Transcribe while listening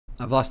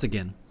I've lost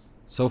again.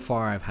 So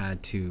far, I've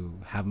had to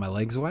have my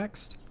legs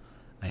waxed.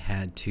 I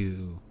had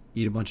to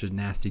eat a bunch of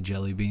nasty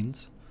jelly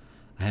beans.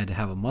 I had to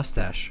have a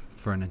mustache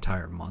for an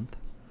entire month.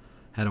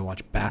 I had to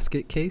watch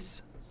Basket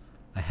Case.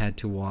 I had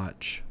to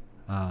watch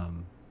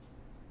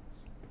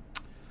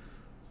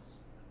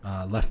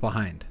Left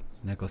Behind.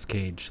 Nicolas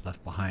Cage,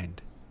 Left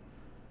Behind.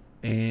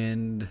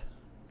 And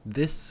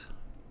this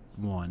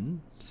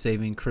one,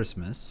 Saving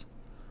Christmas,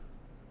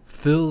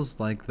 feels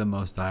like the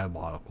most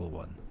diabolical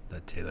one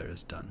that Taylor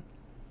has done.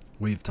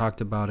 We've talked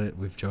about it.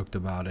 We've joked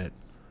about it.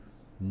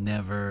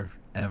 Never,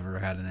 ever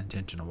had an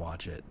intention to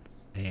watch it.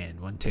 And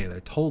when Taylor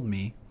told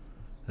me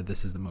that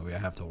this is the movie I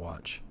have to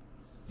watch,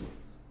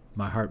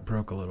 my heart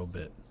broke a little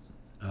bit.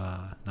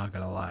 Not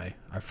gonna lie.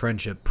 Our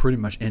friendship pretty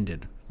much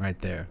ended right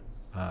there.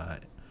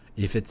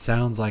 If it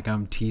sounds like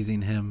I'm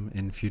teasing him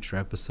in future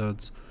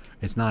episodes,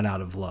 it's not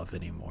out of love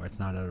anymore. It's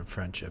not out of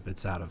friendship.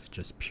 It's out of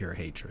just pure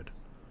hatred.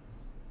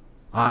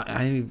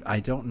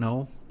 I don't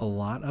know a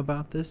lot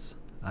about this.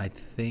 I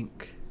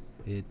think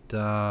it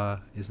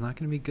is not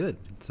going to be good.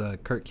 It's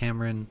Kirk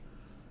Cameron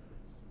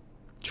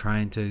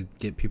trying to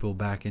get people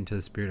back into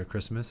the spirit of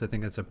Christmas. I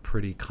think that's a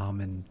pretty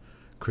common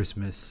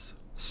Christmas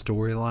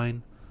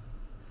storyline.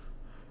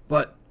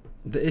 But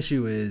the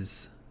issue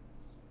is,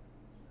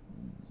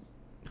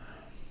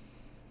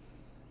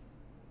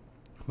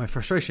 my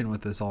frustration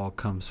with this all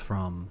comes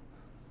from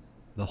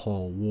the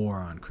whole war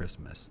on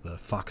Christmas, the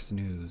Fox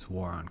News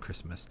war on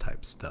Christmas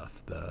type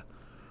stuff. The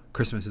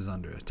Christmas is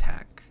under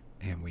attack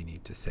and we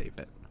need to save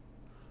it.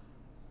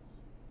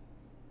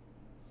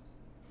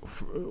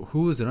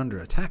 Who is it under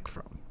attack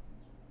from?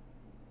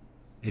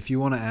 If you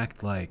want to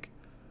act like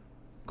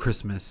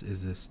Christmas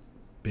is this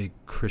big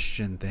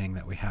Christian thing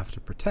that we have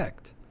to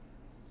protect,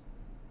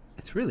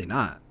 it's really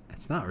not.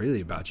 It's not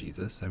really about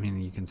Jesus. I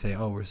mean, you can say,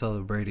 oh, we're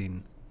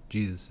celebrating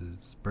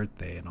Jesus'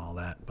 birthday and all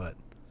that, but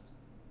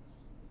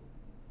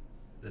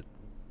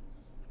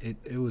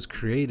it was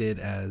created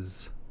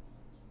as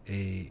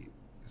a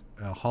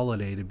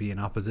holiday to be in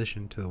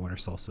opposition to the winter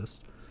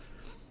solstice.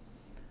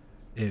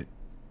 It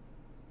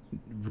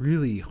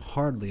really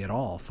hardly at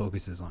all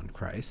focuses on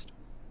Christ.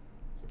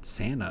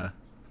 Santa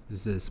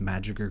is this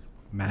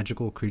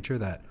magical creature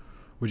that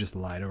we just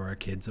lie to our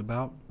kids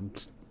about.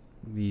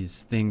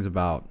 These things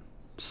about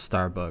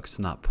Starbucks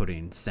not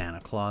putting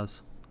Santa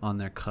Claus on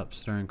their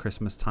cups during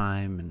Christmas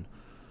time, and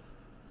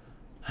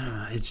I don't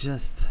know,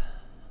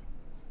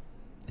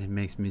 it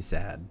makes me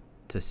sad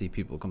to see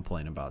people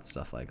complain about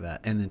stuff like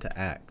that and then to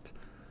act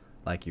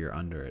like you're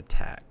under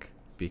attack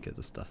because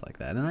of stuff like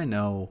that. And I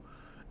know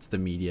it's the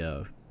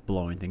media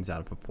blowing things out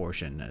of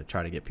proportion to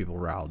try to get people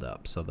riled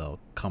up so they'll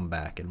come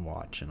back and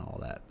watch and all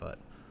that, but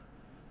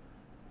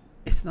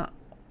it's not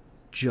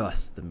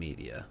just the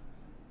media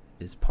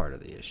is part of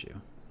the issue.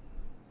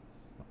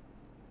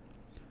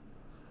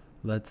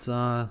 Let's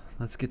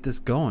get this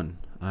going.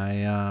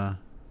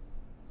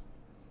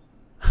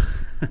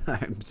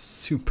 I'm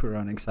super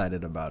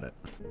unexcited about it.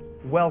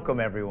 Welcome,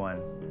 everyone.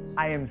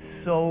 I am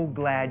so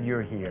glad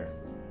you're here.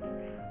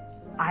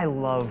 I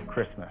love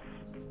Christmas.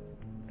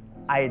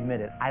 I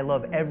admit it. I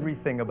love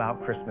everything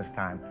about Christmas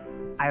time.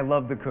 I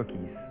love the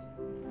cookies.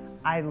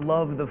 I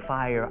love the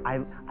fire.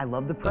 I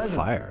love the presents. The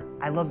fire?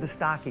 I love the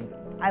stockings.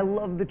 I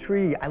love the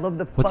tree. I love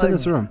the fudge. What's in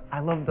this room? I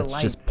love the Let's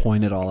lights. just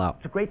point it all out.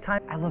 It's a great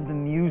time. I love the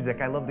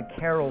music. I love the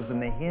carols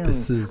and the hymns.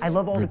 This is I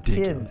love all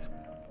ridiculous. the kids.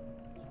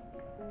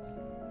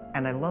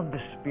 And I love the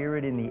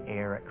spirit in the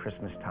air at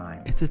Christmas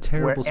time. It's a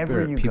terrible Wherever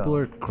spirit. you People go,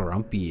 are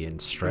grumpy and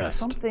there's stressed.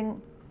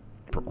 something.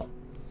 Bro.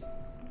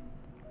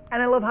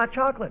 And I love hot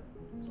chocolate.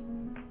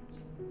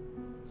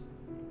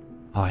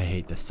 Oh, I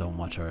hate this so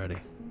much already.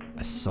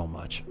 So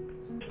much.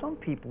 Some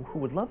people who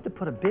would love to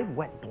put a big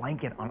wet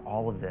blanket on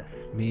all of this.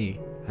 Me.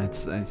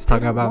 It's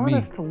talking about They me.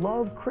 want us to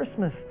love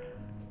Christmas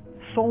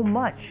so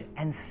much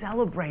and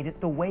celebrate it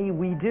the way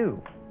we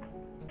do.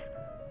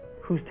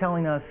 Who's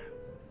telling us,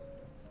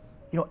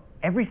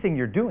 everything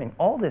you're doing,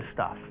 all this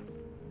stuff,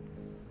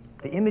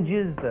 the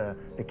images, the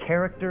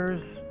characters,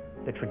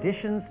 the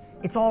traditions,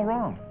 it's all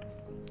wrong.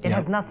 It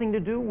has nothing to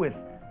do with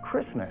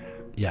Christmas.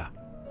 Yeah.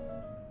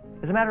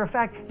 As a matter of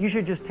fact, you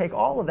should just take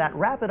all of that,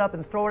 wrap it up,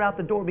 and throw it out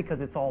the door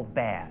because it's all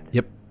bad.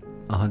 Yep.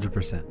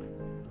 100%.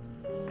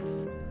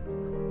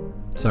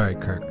 Sorry,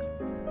 Kirk.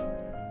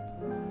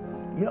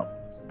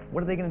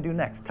 What are they going to do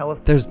next? Tell us.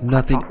 There's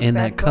nothing in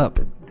that cup.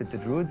 That the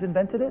Druids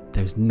invented it?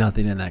 There's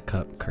nothing in that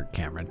cup, Kirk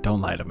Cameron. Don't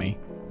lie to me.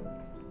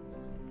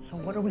 So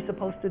what are we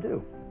supposed to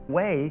do?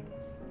 We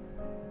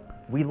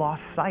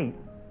lost sight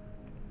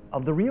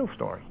of the real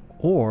story.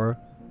 Or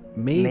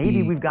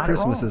maybe we've got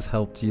Christmas it wrong. has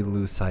helped you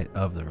lose sight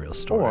of the real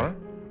story. Or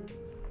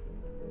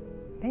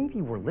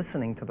maybe we're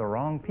listening to the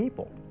wrong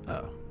people.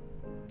 Oh,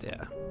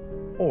 yeah.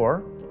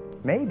 Or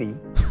maybe,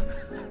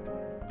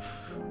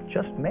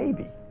 just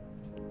maybe,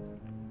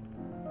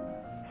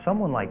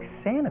 someone like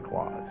Santa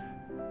Claus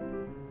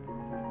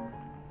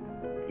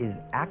is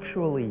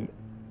actually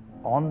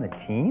on the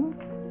team?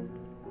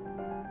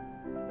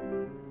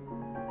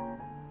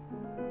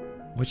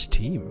 Which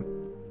team?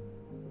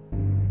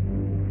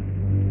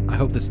 I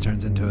hope this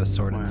turns into a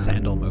sword and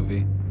sandal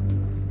movie.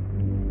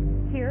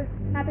 Here,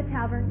 have a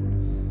tavern.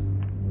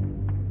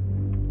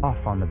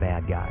 Off on the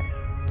bad guys,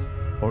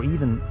 or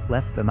even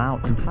left them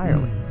out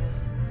entirely.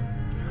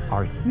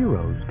 Our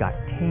heroes got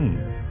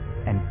tamed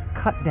and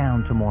cut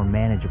down to more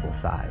manageable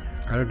size.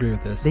 I'd agree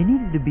with this. They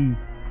needed to be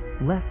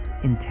less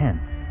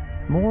intense,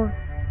 more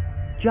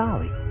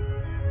jolly.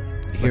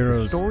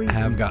 Heroes stories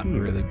have we gotten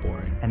hear really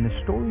boring. And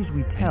the stories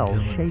we tell And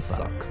shape villains us.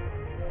 suck.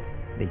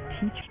 They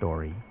teach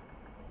story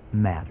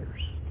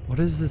matters. What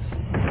is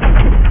this?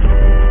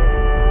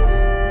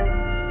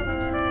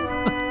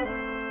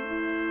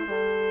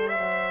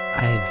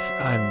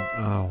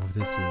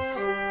 This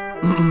is...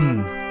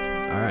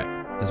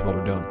 Alright, this is what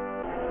we're doing.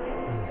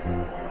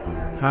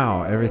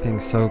 How?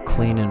 Everything's so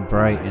clean and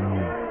bright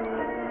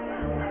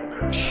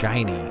and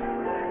shiny.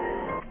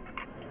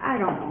 I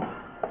don't know.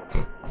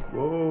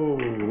 Whoa.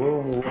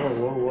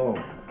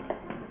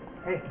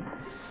 Hey,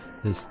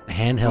 This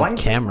handheld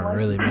camera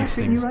really makes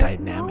things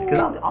dynamic.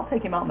 I'll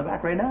take him out in the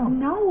back right now.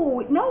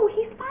 No,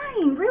 he's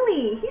fine,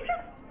 really.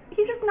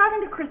 He's just not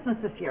into Christmas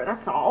this year,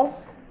 that's all.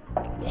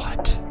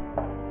 What?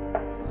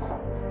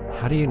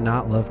 How do you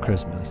not love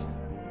Christmas?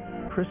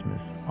 Christmas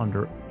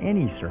under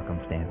any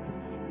circumstances.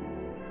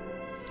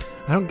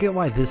 I don't get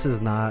why this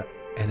is not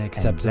an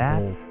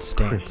acceptable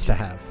stance to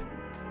have.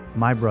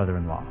 My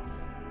brother-in-law.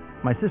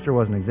 My sister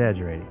wasn't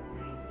exaggerating.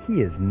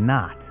 He is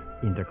not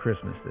into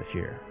Christmas this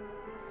year.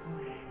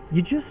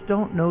 You just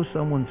don't know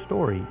someone's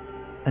story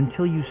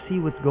until you see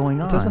what's going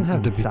on. It doesn't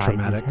have to be inside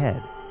traumatic. his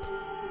head.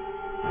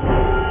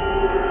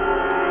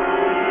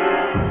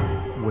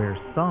 Where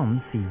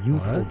some see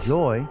youthful What?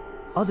 joy,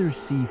 others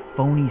see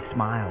phony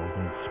smiles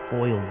and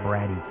spoiled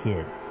bratty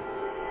kids.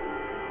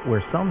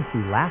 Where some see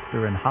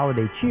laughter and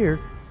holiday cheer,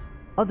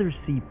 others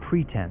see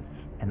pretense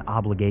and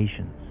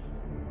obligations.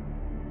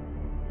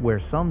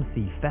 Where some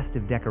see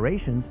festive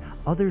decorations,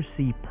 others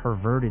see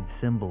perverted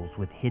symbols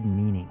with hidden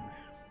meanings.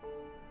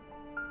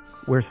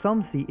 Where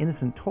some see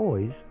innocent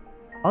toys,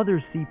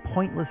 others see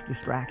pointless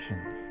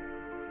distractions.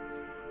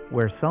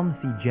 Where some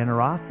see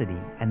generosity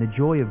and the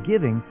joy of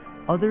giving,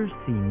 others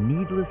see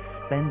needless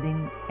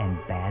spending and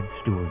bad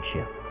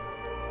stewardship.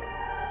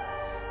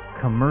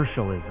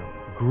 Commercialism,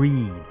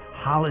 greed,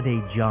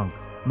 holiday junk,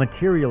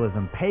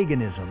 materialism,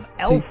 paganism,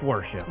 elf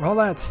worship. All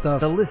that stuff.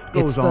 The list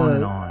goes on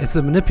and on. It's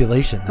the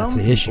manipulation that's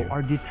Some the issue. people are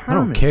I don't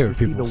determined care to if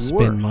see people the spend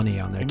worst money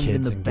on their and even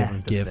kids the and giving best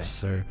of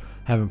gifts or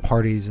having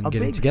parties and A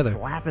getting big together.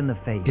 slap in the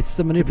face. It's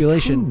the to true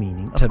manipulation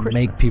meaning of to Christmas.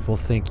 make people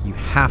think you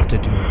have to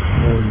do it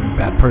or you're a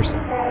bad person,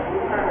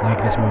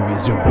 like this movie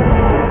is doing.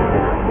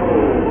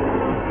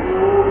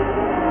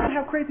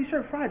 Have Crazy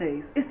Shirt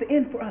Fridays. It's the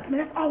end for us, man.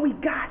 That's all we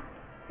got.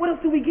 What else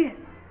do we get?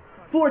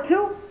 Floor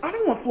 2? I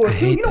don't want floor I 2.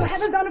 hate You know, this.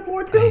 haven't done it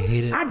floor 2. I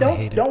hate it. I I don't.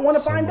 hate it Don't want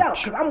to so find out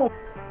much. because I'm gonna.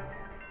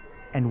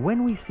 And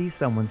when we see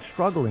someone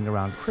struggling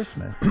around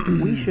Christmas,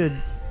 we should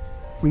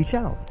reach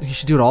out. You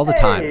should do it all the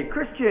Hey, time,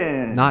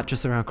 Christian. not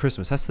just around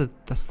Christmas. That's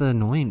the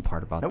annoying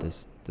part about Nope.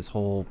 this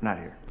whole. Not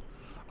here.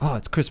 Oh,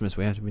 it's Christmas.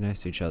 We have to be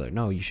nice to each other.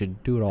 No, you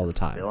should do it all the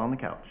Still time. on the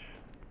couch.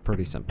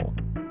 Pretty simple.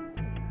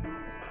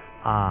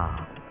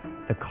 Ah,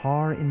 the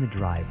car in the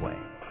driveway.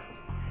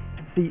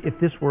 See, if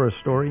this were a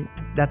story,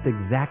 that's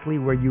exactly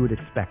where you would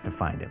expect to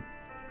find him.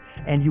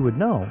 And you would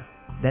know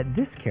that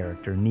this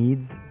character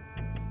needs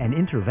an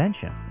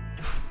intervention.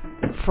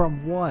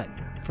 From what?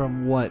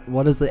 From what?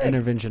 What is the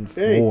intervention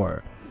hey.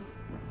 for?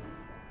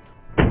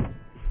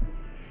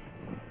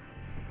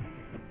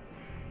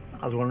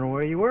 I was wondering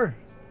where you were.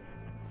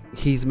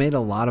 He's made a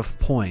lot of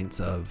points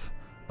of,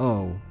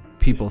 oh,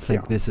 people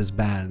think this is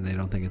bad and they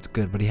don't think it's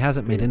good, but he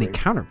hasn't made any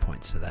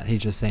counterpoints to that.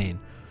 He's just saying,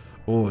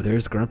 oh,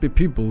 there's grumpy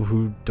people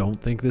who don't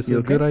think this is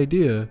a good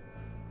idea.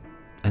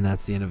 And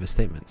that's the end of his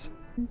statements.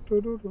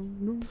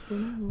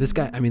 This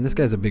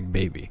guy's a big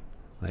baby.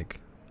 Like,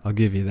 I'll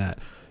give you that.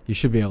 You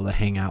should be able to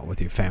hang out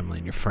with your family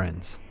and your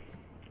friends,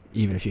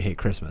 even if you hate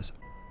Christmas.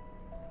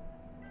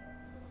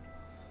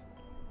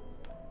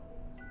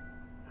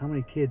 How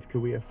many kids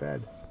could we have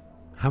fed?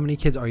 How many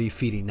kids are you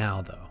feeding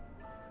now, though?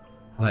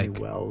 How many Like,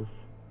 wells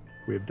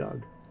we have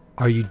dug?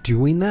 are you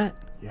doing that?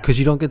 Yeah. Because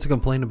you don't get to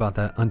complain about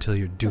that until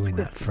you're doing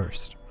that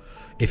first.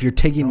 If you're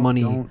taking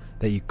money don't.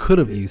 that you could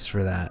have used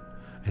for that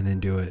and then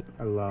do it,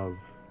 I love.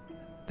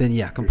 then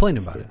yeah, complain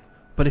about it.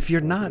 But if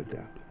you're not Yeah.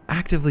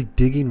 actively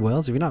digging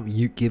wells, if you're not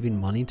giving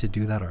money to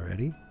do that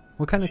already,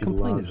 what kind of She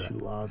complaint loves- is she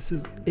that? loves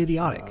This is me. She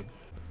idiotic. loves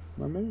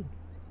my maid.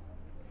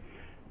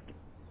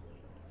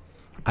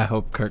 I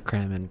hope Kirk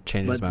Crammon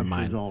changes But my this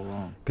mind is all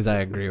wrong. because I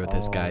agree with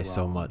this all guy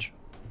so wrong. much.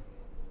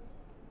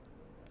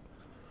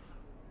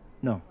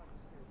 No.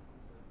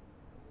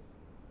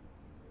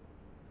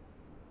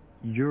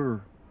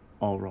 You're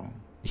all wrong.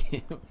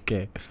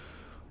 Okay.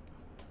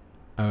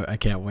 I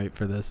can't wait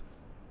for this.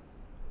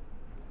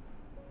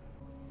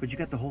 But you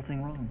got the whole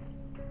thing wrong.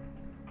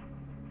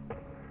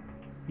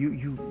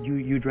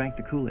 You drank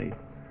the Kool-Aid.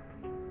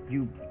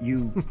 You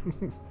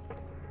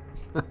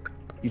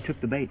took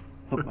the bait,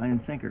 hook, line,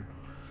 and sinker.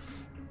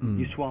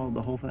 You swallowed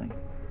the whole thing.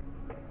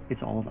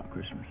 It's all about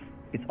Christmas.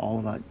 It's all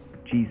about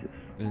Jesus.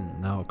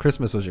 No,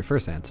 Christmas was your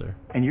first answer.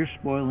 And you're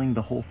spoiling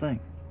the whole thing.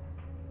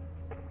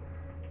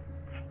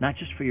 Not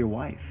just for your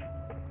wife,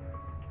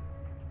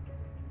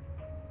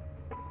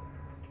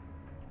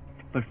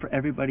 but for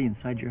everybody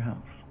inside your house.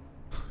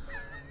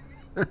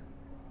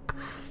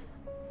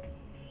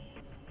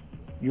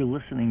 You're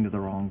listening to the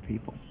wrong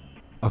people.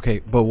 Okay,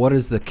 but what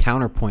is the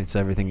counterpoint to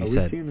everything you Are we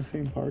said? seeing the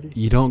same party?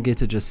 You don't get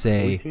to just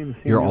say seeing the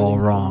same you're all everything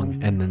wrong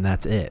wrong? and then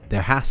that's it.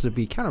 There has to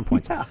be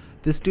counterpoints. Yeah.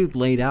 This dude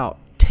laid out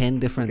 10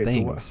 different Okay,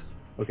 so what? things.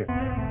 Okay.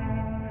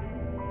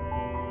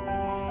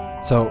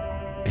 So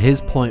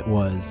his point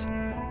was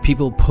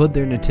people put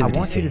their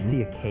nativity scene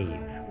a cave.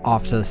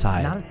 off to the Not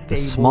side, a the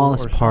stable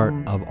smallest or part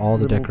some of all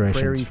the little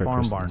decorations prairie for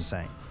farm barn Christmas.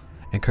 thing.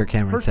 And Kirk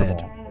Cameron First of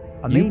said, all,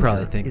 a you manger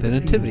probably think is the a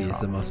feeding nativity is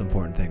the trough, most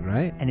important thing,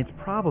 right? and it's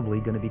probably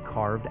going to be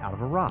carved out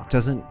of a rock.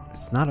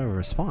 It's not a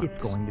response.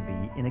 It's going to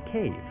be in a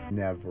cave.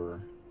 Never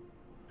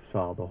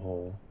saw the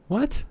whole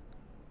What?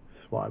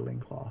 swaddling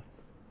cloth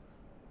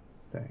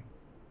thing.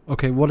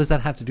 Okay, what does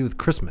that have to do with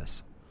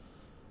Christmas?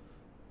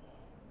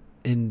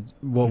 In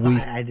what we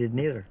I didn't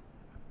either.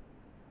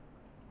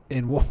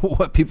 in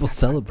what people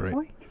celebrate.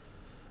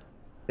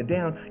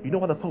 Down, you know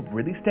why the Pope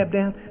really stepped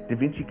down? Da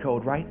Vinci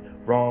Code, right?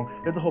 Wrong.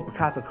 There's the whole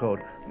Picasso Code.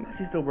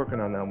 She's still working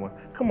on that one.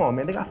 Come on,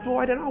 man. They got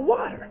fluoride in our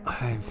water.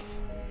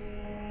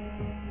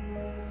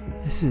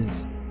 This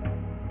is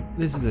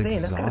Saying,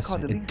 that's gotta cause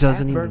exhausting. at It least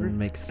doesn't half even burgers.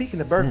 make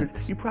Speaking of sense.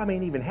 burgers, you probably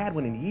ain't even had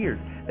one in years.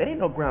 That ain't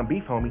no ground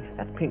beef, homie.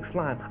 That's pink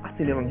slime. I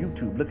seen it on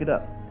YouTube. Look it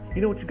up.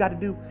 You know what you got to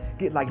do?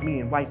 Get like me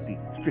and wifey.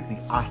 Strictly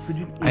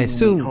ostriches. I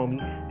assume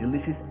homie,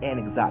 delicious and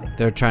exotic.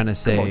 They're trying to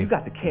Come on, say you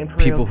got the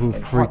chemtrails people who and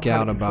freak hard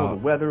out to control about the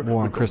weather war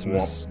on with the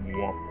Christmas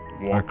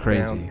womp are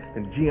crazy. sound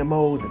and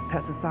GMOs and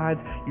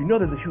pesticides. You know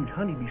there's a huge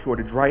honeybee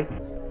shortage, right?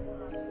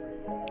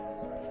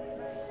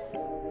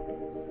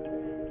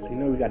 You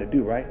know what we got to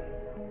do, right?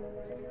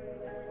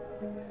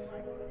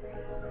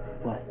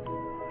 What?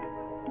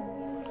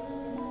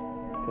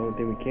 The only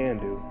thing we can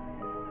do.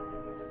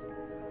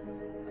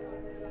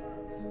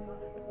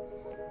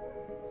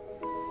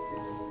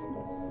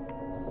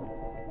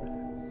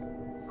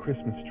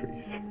 Christmas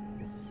trees.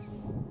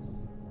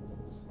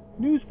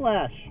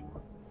 Newsflash!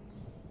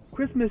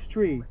 Christmas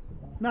tree.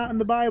 Not in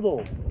the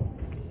Bible.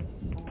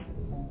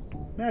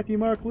 Matthew,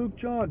 Mark, Luke,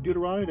 John,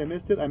 Deuteronomy. I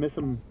missed it. I miss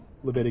some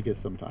Leviticus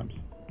sometimes.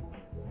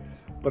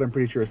 But I'm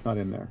pretty sure it's not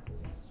in there.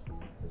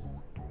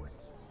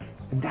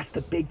 And that's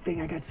the big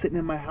thing I got sitting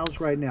in my house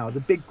right now. The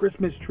big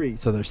Christmas tree.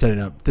 So they're setting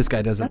up. This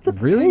guy doesn't That's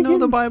a really know pagan-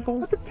 the Bible.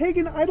 That's a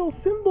pagan idol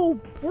symbol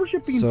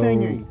worshiping So-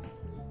 thingy.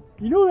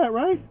 You know that,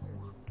 right?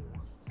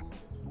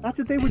 That's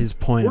what they would His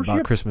point about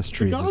worship Christmas the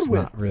trees God is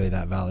with. not really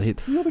that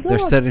valid. You know the They're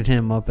God. setting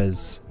him up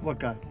as What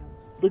God?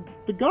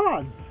 The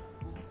gods.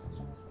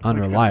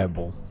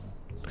 unreliable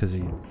because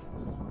he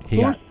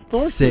got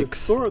Thor's-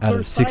 6 Thor- out of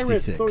Thor's Cyrus.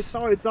 66.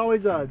 It's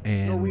always a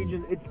And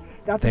Norwegian. That's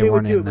they what they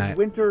weren't would do. in that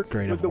winter,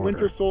 great with of the order.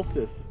 winter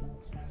solstice.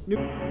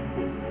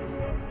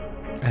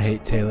 I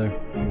hate Taylor.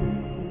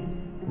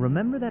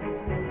 Remember that?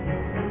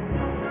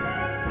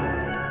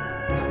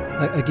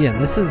 Like, again,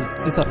 it's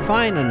a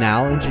fine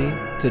analogy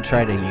to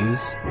try to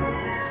use,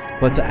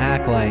 but to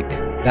act like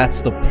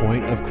that's the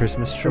point of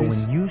Christmas So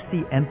trees when you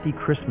see empty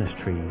Christmas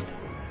trees,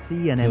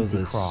 see an feels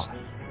empty a cross.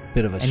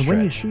 bit of a And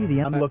when you stretch. see the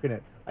I'm looking at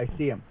it. I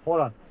see him. Hold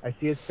on. I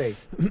see his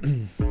face.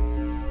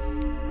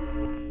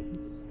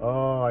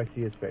 Oh, I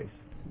see his face.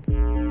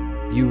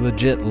 You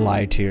legit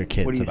lie to your What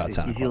kids do you about see?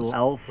 Santa He's a Claus. little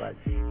elf, Right.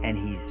 and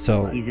he's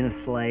So, in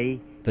a sleigh.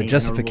 the and he's in a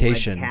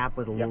justification- little red cap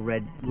with a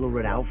little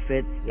red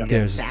outfit. He's got a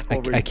There's- sack I-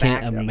 over I his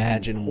can't back, and he's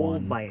imagine pulled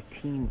one by a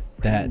team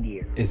of that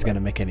reindeer. is going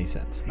to make any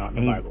sense. Not in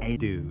And the he's- Bible. and-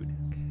 Dude.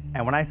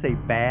 And when I say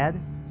bad,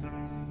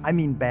 I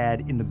mean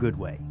bad in the good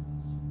way.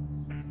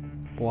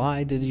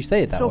 Why did you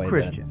say it that So way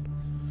Christian.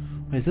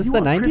 then? Is this You the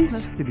want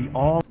 90s? Christmas to be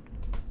all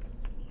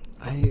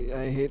I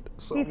hate this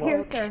so He's much.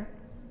 here, sir.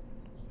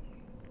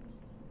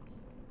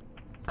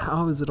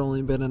 How has it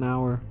only been an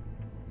hour?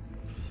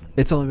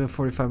 It's only been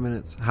 45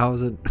 minutes. How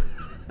is it?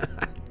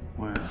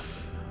 Wow.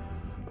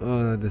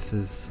 Oh, this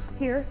is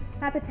Here,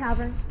 at the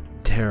tavern.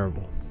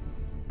 terrible.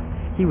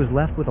 He was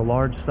left with a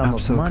large sum I'm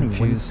of so money when his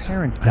confused.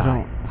 parents I died.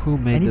 don't. Who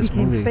made and he this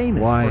became movie?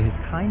 famous Why? for his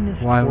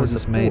kindness Why toward was the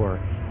this made? poor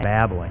and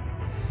babbling.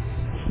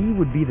 He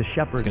would be the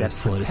shepherd gonna that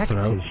slit his protects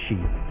throat. his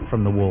sheep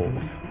from the wolves.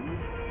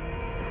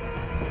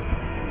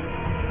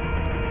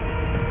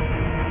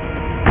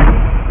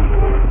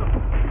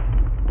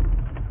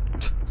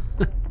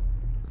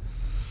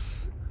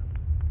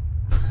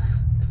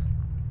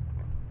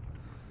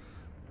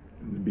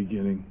 In the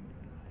beginning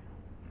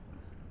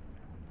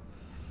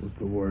was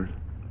the Word,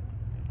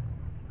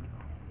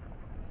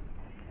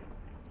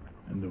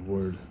 and the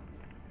Word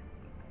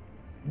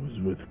was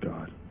with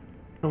God.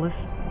 Phyllis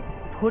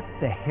put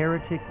the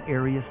heretic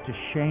Arius to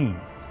shame,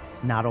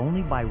 not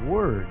only by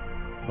word,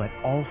 but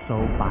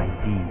also by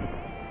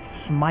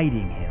deed,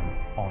 smiting him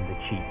on the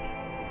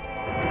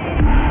cheek.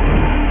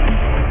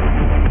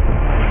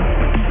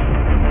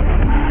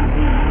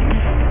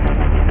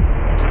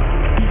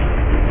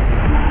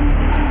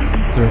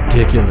 It's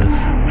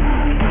ridiculous.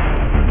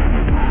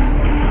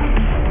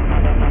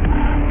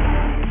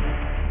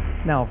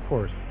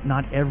 course,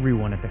 not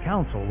everyone at the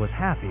council was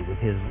happy with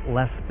his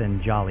less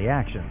than jolly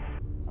actions.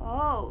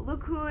 Oh,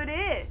 look who it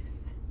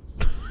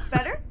is.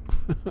 Better?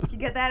 You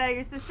get that out of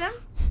your system?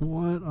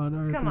 What on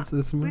earth Come on, is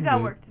this movie? we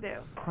got work to do.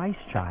 Christ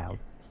child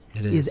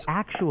It is is.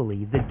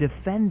 actually the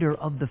defender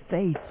of the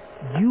faith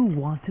you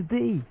want to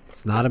be.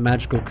 It's not a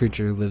magical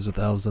creature who lives with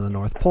elves in the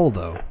North Pole,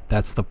 though.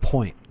 That's the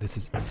point. This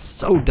is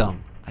so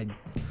dumb.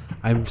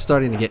 I'm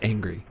starting to get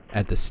angry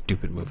at this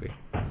stupid movie.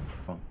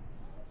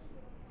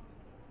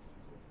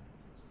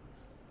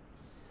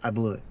 I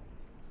blew it.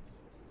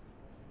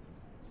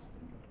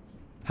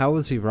 How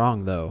was he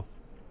wrong, though?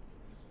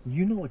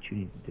 You know what you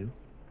need to do.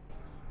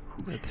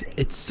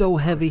 It's so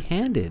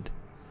heavy-handed.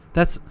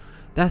 That's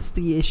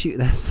the issue.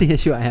 That's the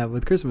issue I have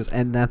with Christmas,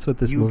 and that's what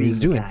this You movie is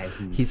being the doing. guy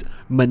who's He's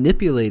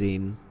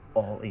manipulating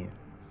all in.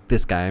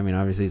 this guy. I mean,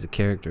 obviously he's a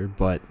character,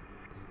 but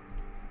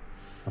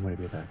I'm gonna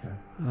be that guy.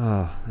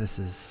 oh, this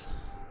is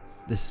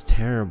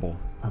terrible.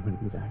 I'm gonna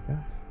be that guy.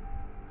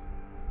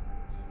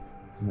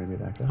 I'm gonna be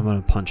that guy. I'm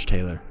gonna punch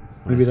Taylor.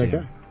 I'm gonna when be I see that guy.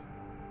 him.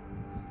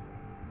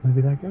 I'm gonna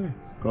be that guy.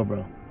 Go, bro.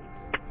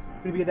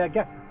 I'm gonna be that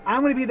guy.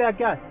 I'm gonna be that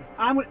guy.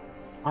 I'm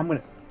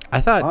gonna.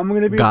 I thought I'm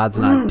gonna be- God's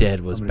Not Dead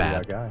was I'm gonna be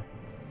bad that guy.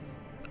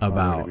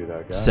 about be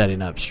that guy.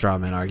 setting up straw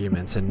man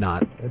arguments and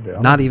not Hey, dude,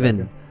 I'm not gonna be that even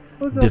guy.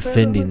 What's up,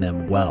 defending baby?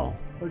 them well.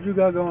 What you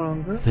got going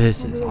on, girl?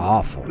 This is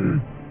awful.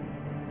 Can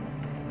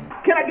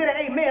I get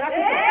an amen?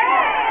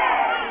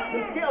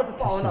 The scales are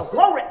falling This is-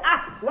 Glory!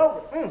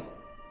 Glory!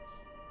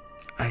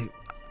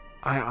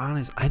 I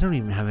honestly, I don't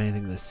even have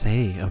anything to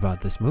say about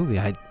this movie.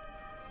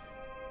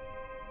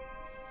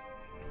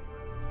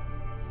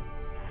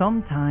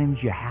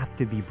 Sometimes you have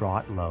to be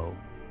brought low,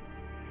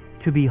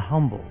 to be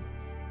humbled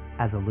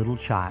as a little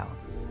child,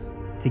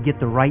 to get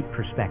the right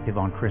perspective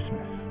on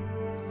Christmas.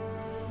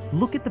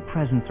 Look at the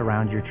presents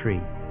around your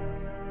tree.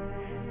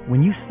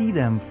 When you see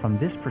them from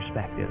this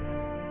perspective,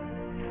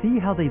 see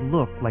how they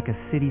look like a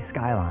city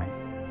skyline.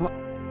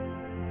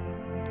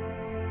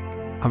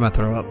 I'm gonna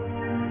throw up.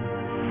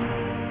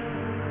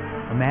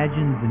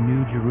 Imagine the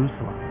New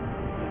Jerusalem,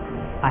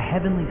 a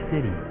heavenly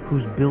city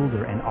whose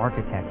builder and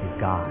architect is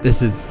God.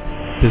 This is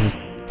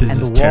And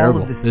the wall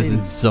terrible. of the This city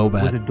is so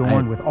bad. was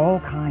adorned with all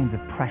kinds of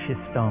precious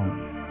stones.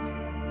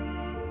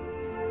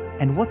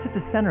 And what's at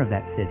the center of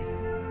that city?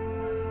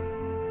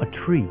 A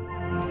tree.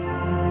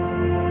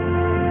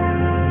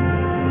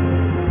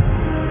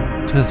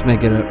 Just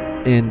make it an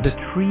end. The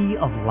tree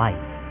of life.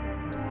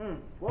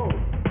 Whoa,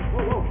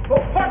 whoa, whoa,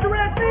 whoa. Part the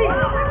Red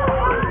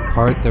Sea!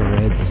 Part the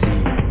Red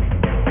Sea.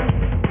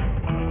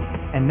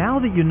 And now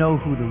that you know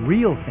who the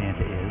real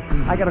Santa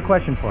is, I got a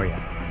question for you.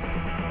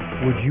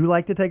 Would you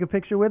like to take a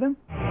picture with him?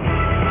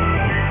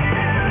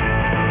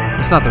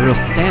 It's not the real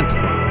Santa.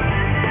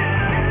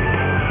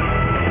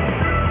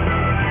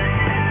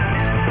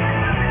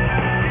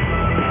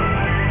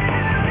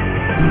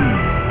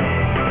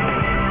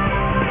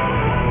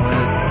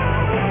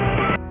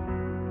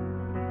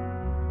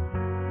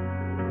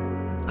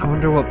 I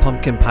wonder what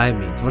pumpkin pie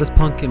means. What does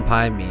pumpkin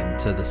pie mean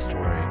to the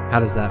story? How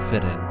does that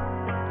fit in?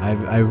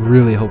 I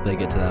really hope they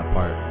get to that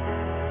part.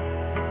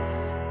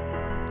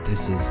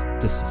 This is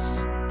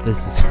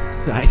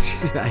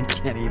I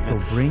can't So even.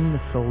 bring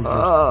the soldiers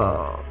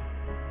Oh, forth.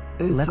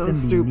 it's Let so them be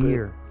stupid.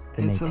 near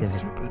the It's so nativity.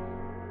 stupid.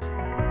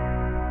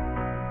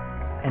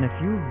 And if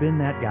you've been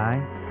that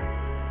guy,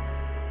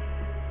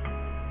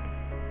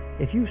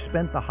 if you've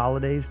spent the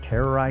holidays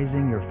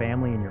terrorizing your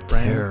family and your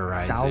friends,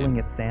 Terrorizing. scowling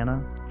at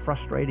Santa,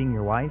 frustrating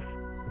your wife,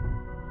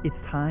 it's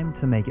time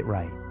to make it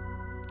right.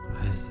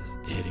 This is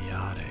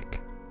idiotic.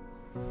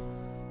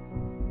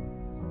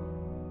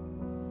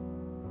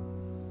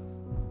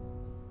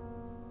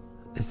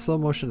 Is slow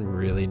motion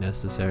really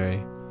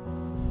necessary?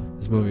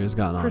 This movie has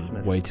gone on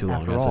Christmas, way too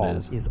long after as all, it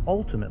is.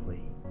 ultimately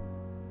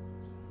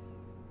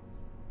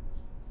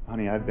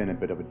Honey, I've been a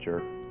bit of a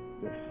jerk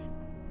this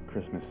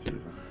Christmas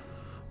season.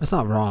 It's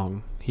not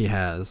wrong. He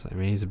has. I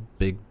mean, he's a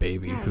big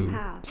baby who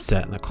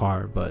sat in the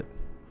car, but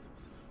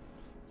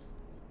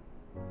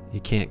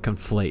you can't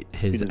conflate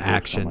his deserves so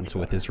actions much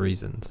with better. his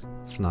reasons.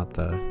 It's not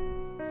the.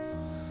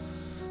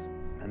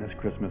 And this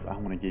Christmas, I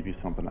want to give you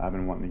something I've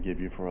been wanting to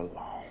give you for a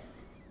long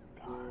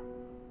time.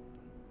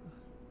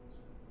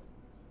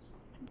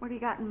 What do you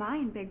got in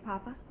mind, Big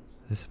Papa?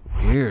 It's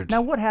weird.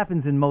 Now, what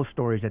happens in most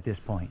stories at this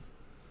point?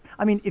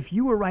 I mean, if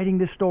you were writing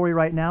this story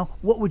right now,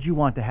 what would you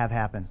want to have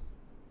happen?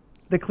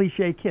 The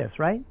cliche kiss,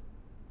 right?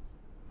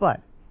 But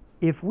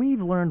if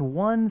we've learned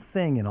one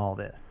thing in all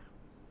this,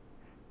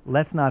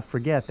 let's not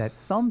forget that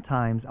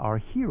sometimes our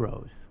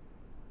heroes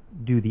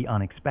do the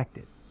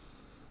unexpected.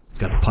 It's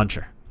got a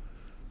puncher.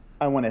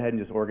 I went ahead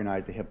and just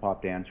organized a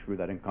hip-hop dance crew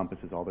that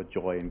encompasses all the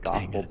joy and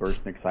Dang gospel it.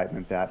 burst and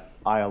excitement that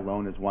I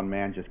alone as one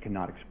man just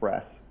cannot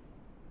express.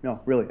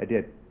 No, really, I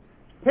did.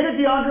 Hit it,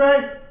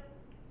 DeAndre!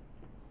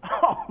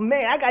 Oh,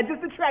 man, I got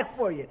just the track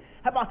for you.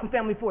 How about some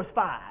Family Force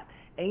 5?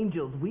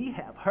 Angels we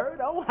have heard,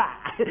 oh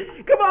hi.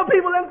 Come on,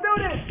 people, let's do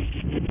this.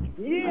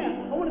 Yeah,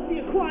 I want to see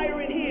a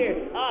choir in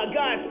here.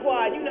 God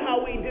Squad, you know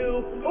how we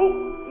do. Oh,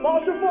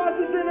 Marshall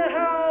Foster's in the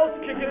house,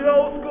 kicking it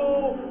old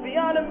school.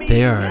 Beyond me.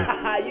 They are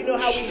you know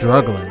how we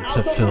struggling do.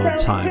 to fill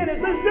time.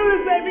 Let's do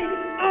this, baby.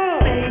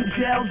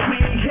 Angels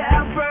we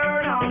have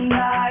heard all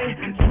night,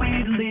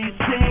 sweetly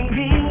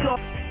singing.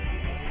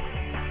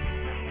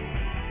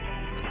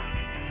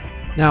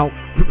 Now,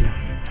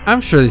 I'm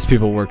sure these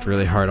people worked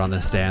really hard on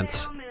this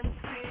dance.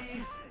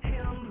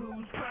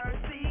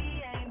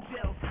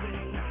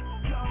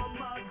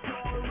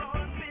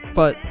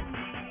 But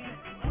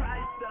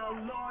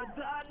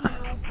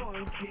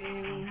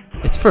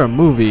it's for a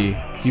movie.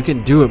 You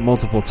can do it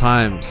multiple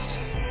times.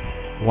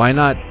 Why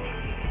not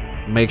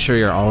make sure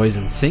you're always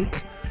in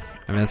sync?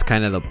 I mean, that's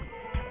kind of the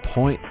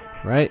point,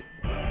 right?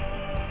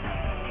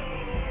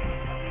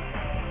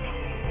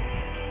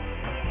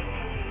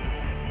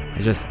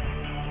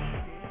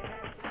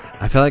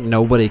 I feel like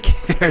nobody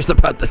cares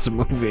about this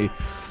movie.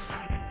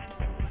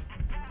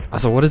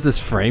 Also, what is this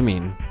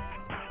framing?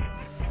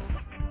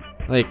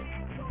 Like,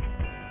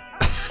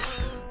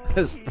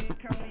 it's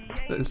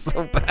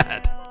so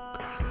bad.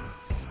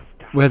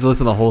 We have to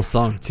listen to the whole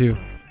song too.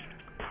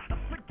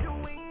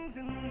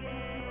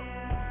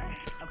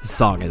 This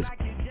song is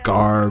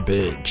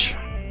garbage.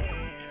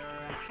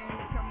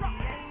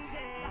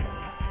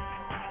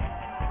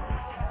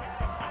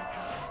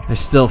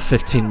 There's still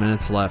 15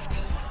 minutes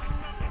left.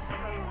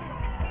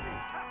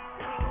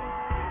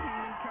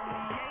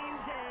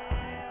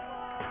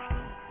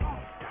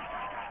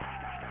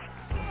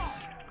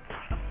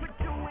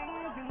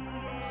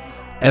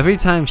 Every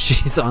time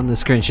she's on the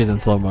screen, she's in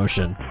slow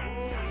motion.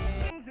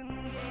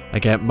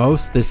 Like, at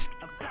most, this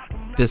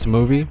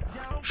movie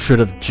should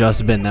have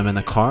just been them in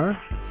the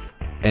car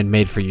and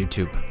made for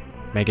YouTube.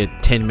 Make a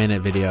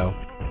 10-minute video,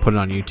 put it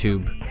on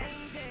YouTube,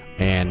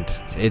 and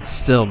it's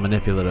still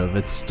manipulative.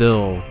 It's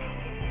still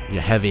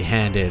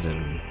heavy-handed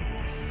and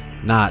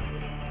not...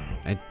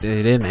 It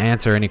didn't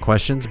answer any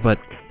questions, but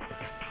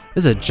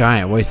this is a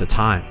giant waste of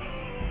time.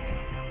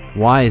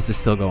 Why is this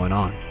still going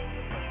on?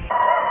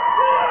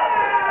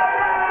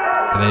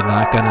 Are they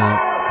not gonna...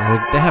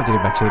 They have to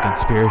get back to the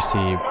conspiracy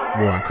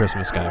war on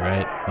Christmas guy,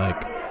 right?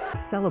 Like...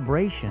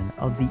 Celebration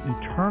of the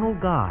eternal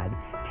God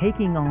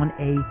taking on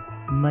a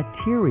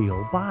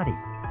material body.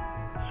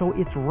 So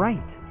it's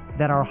right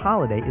that our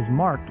holiday is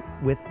marked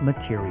with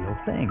material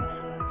things.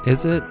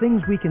 Is it?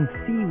 Things we can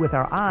see with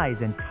our eyes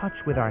and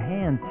touch with our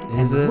hands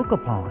Is and it? look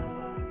upon.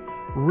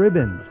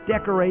 Ribbons,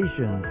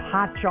 decorations,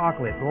 hot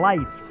chocolate,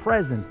 lights,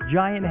 presents,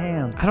 giant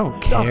hams. I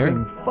don't care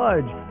stuffing,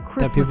 fudge, Christmas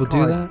that people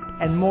do cards, that.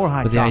 and more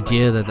hot But the chocolate,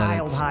 idea that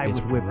piled it's high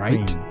with whipped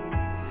right cream.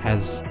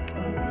 has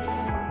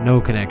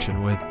no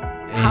connection with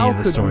any of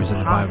the stories in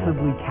the Bible. How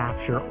could we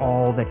capture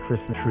all that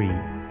Christmas tree?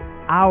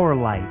 Our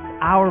lights,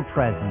 our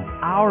presents,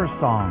 our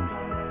songs,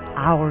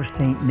 our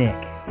Saint Nick,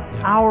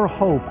 our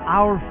hope,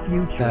 our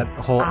future. That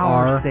whole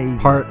our R Savior.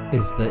 part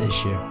is the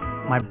issue.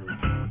 My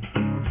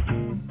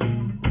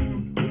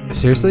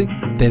Seriously?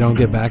 They don't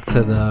get back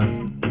to the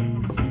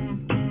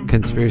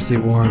conspiracy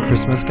war on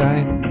Christmas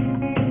guy?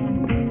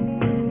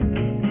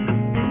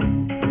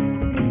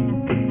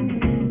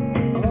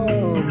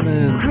 Oh,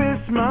 man.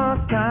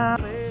 Christmas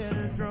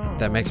time.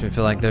 That makes me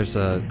feel like there's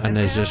an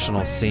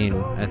additional scene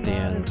at the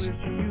end.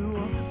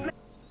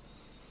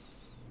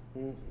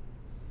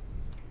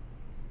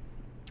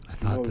 I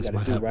thought this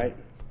might happen. Right?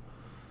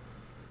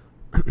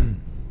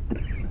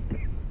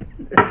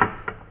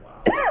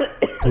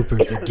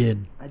 Bloopers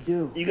again. I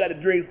do. You gotta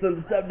drink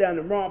some stuff down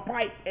the wrong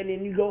pipe, and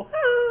then you go,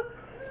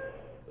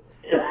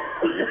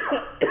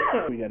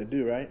 we gotta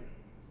do, right?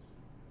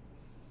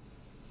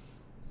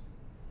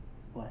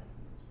 What?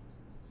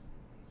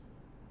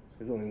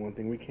 There's only one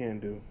thing we can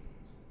do.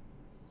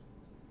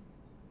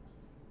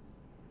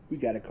 We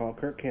gotta call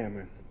Kirk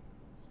Cameron.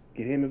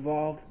 Get him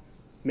involved,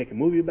 make a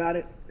movie about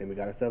it, then we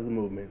got ourselves a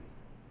movement.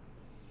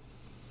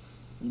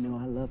 You know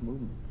I love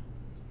movement.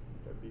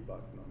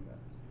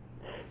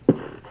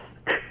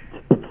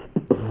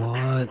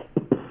 What?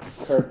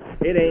 Kirk,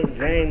 it ain't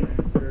James.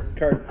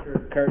 Kirk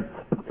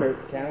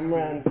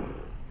Cameron.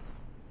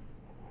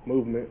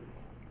 Movement.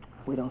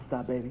 We don't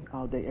stop, baby.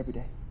 All day, every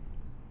day.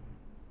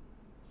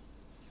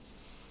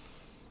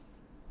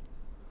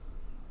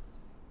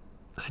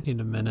 I need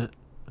a minute.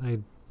 I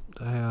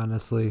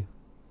honestly...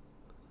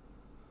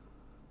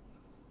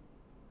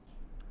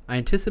 I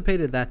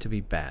anticipated that to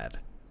be bad.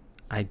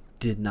 I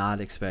did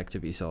not expect to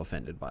be so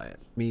offended by it.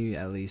 Me,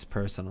 at least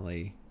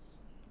personally,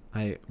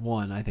 I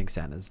think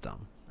Santa's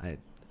dumb. I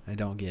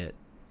don't get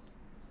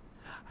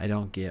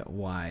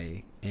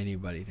why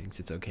anybody thinks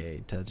it's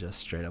okay to just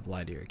straight up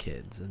lie to your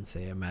kids and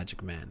say a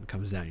magic man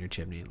comes down your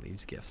chimney and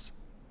leaves gifts.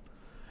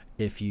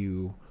 If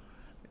you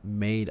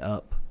made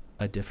up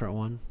a different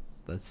one,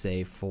 let's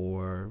say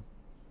for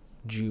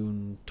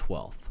June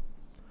 12th.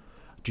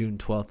 June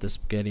 12th, the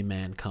spaghetti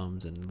man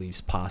comes and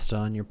leaves pasta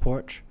on your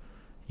porch.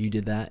 You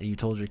did that and you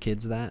told your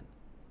kids that,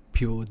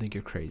 people would think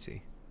you're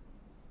crazy.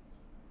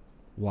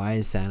 Why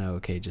is Santa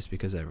okay just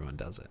because everyone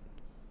does it?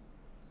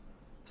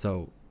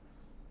 So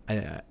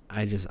I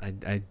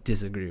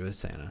disagree with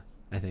Santa.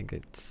 I think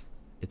it's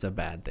a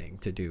bad thing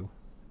to do.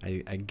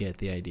 I get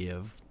the idea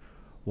of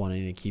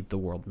wanting to keep the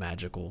world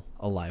magical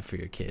alive for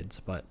your kids,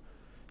 but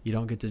you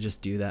don't get to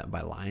just do that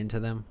by lying to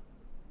them.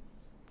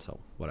 So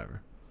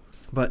whatever.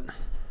 But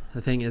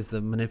the thing is,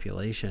 the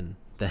manipulation,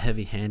 the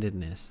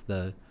heavy-handedness,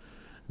 the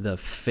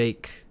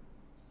fake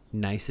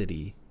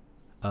nicety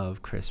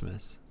of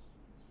Christmas.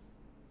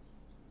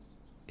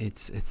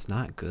 It's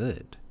not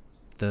good.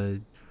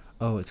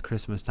 It's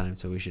Christmas time,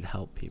 so we should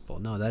help people.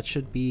 No, that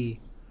should be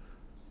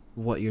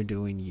what you're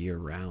doing year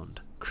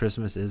round.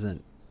 Christmas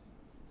isn't.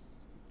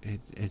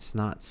 It's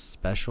not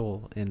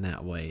special in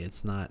that way.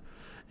 It's not.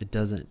 It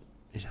doesn't.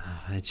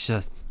 It's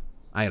just.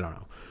 I don't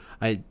know.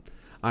 I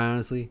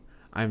honestly,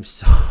 I'm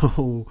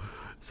so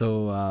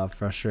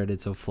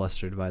frustrated, so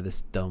flustered by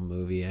this dumb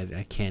movie.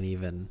 I can't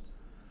even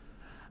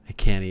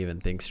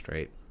think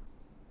straight.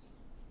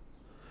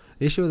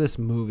 The issue with this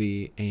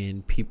movie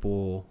and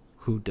people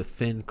who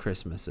defend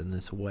Christmas in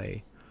this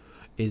way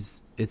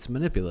is it's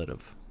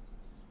manipulative.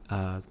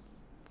 All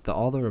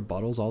the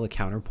rebuttals, all the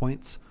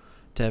counterpoints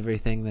to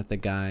everything that the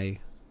guy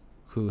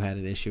who had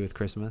an issue with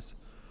Christmas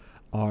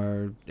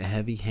are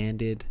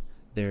heavy-handed.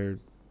 They're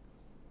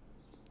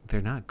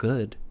not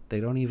good. They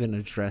don't even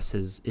address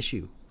his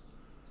issue.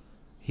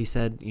 He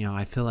said,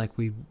 I feel like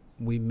we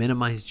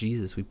minimize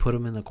Jesus. We put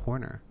him in the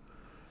corner.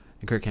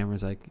 And Kirk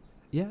Cameron's like,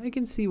 yeah, I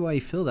can see why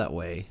you feel that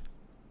way,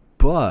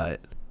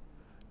 but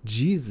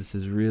Jesus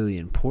is really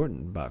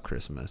important about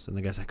Christmas. And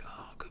the guy's like,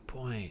 oh, good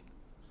point.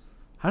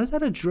 How does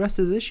that address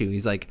his issue?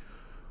 He's like,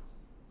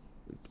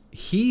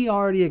 he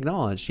already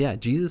acknowledged, yeah,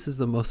 Jesus is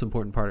the most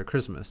important part of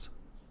Christmas.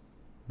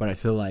 But I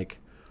feel like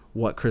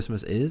what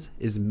Christmas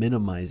is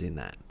minimizing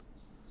that.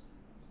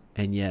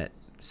 And yet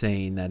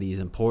saying that he's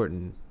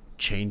important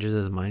changes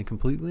his mind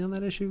completely on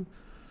that issue.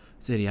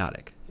 It's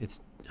idiotic.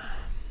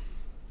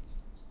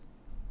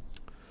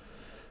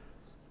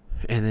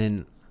 And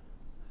then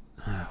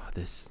I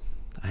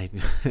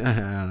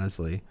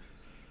honestly,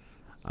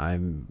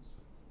 I'm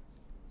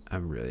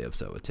really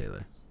upset with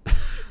Taylor.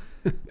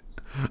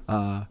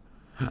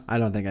 I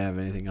don't think I have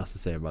anything else to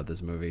say about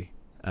this movie.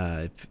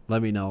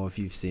 Let me know if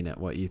you've seen it,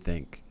 what you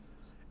think.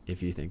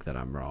 If you think that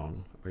I'm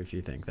wrong, or if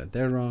you think that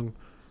they're wrong,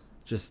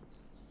 just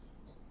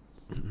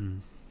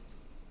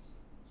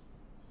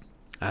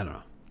I don't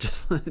know.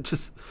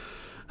 Just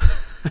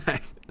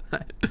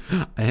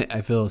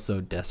I feel so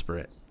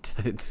desperate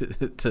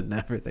to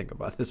never think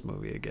about this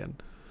movie again.